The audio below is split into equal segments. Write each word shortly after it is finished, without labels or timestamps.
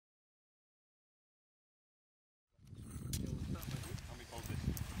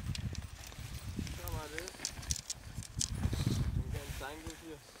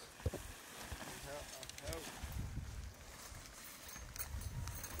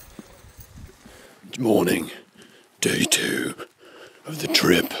Morning, day 2 of the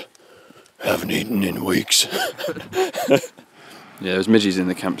trip. Haven't eaten in weeks. Yeah, there was midges in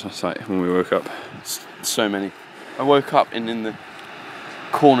the campsite when we woke up. So many. I woke up in the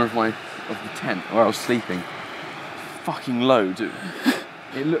corner of the tent where I was sleeping. Fucking loads.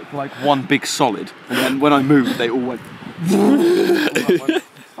 It looked like one big solid, and then when I moved, they all went.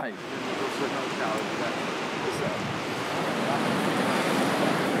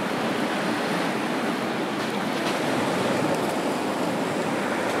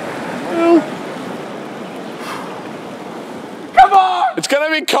 Come on! It's gonna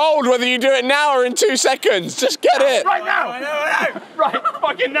be cold whether you do it now or in 2 seconds. Just get it. Right now! I know. Right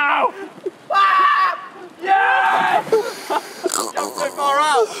fucking now! Ah! Yeah! Jump so far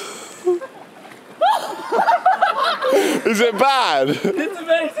out! Is it bad? It's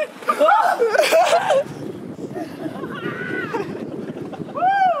amazing!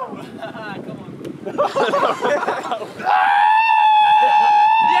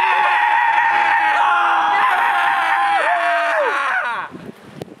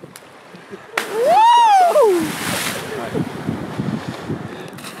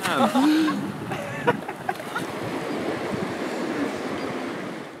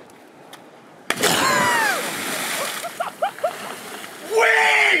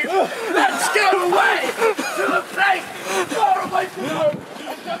 Let's go away to the place far away from home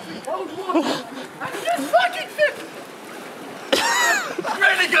and just in cold water and just fucking fit.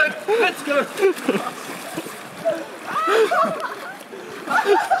 Really good. Let's go.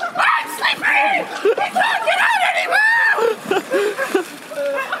 I'm sleepy. We can't get out anymore.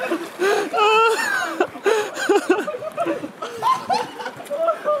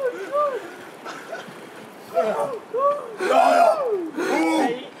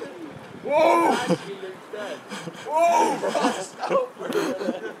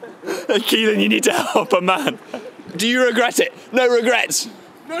 Keelan, you need to help a man. Do you regret it? No regrets.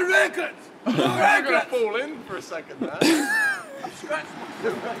 No regrets. No regrets. I'm gonna fall in for a second there. Scratch my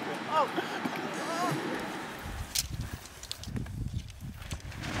regrets. Oh.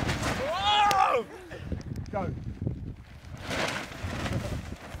 Whoa! Go.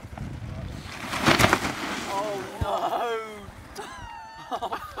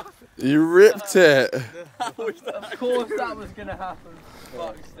 You ripped it. Of course that was gonna happen.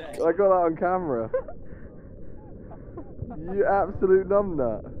 Fuck's sake. I got that on camera. You absolute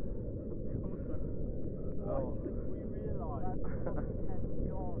numbnut.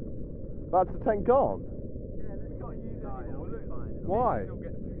 That's the tent gone? Yeah, let's not use it. Why?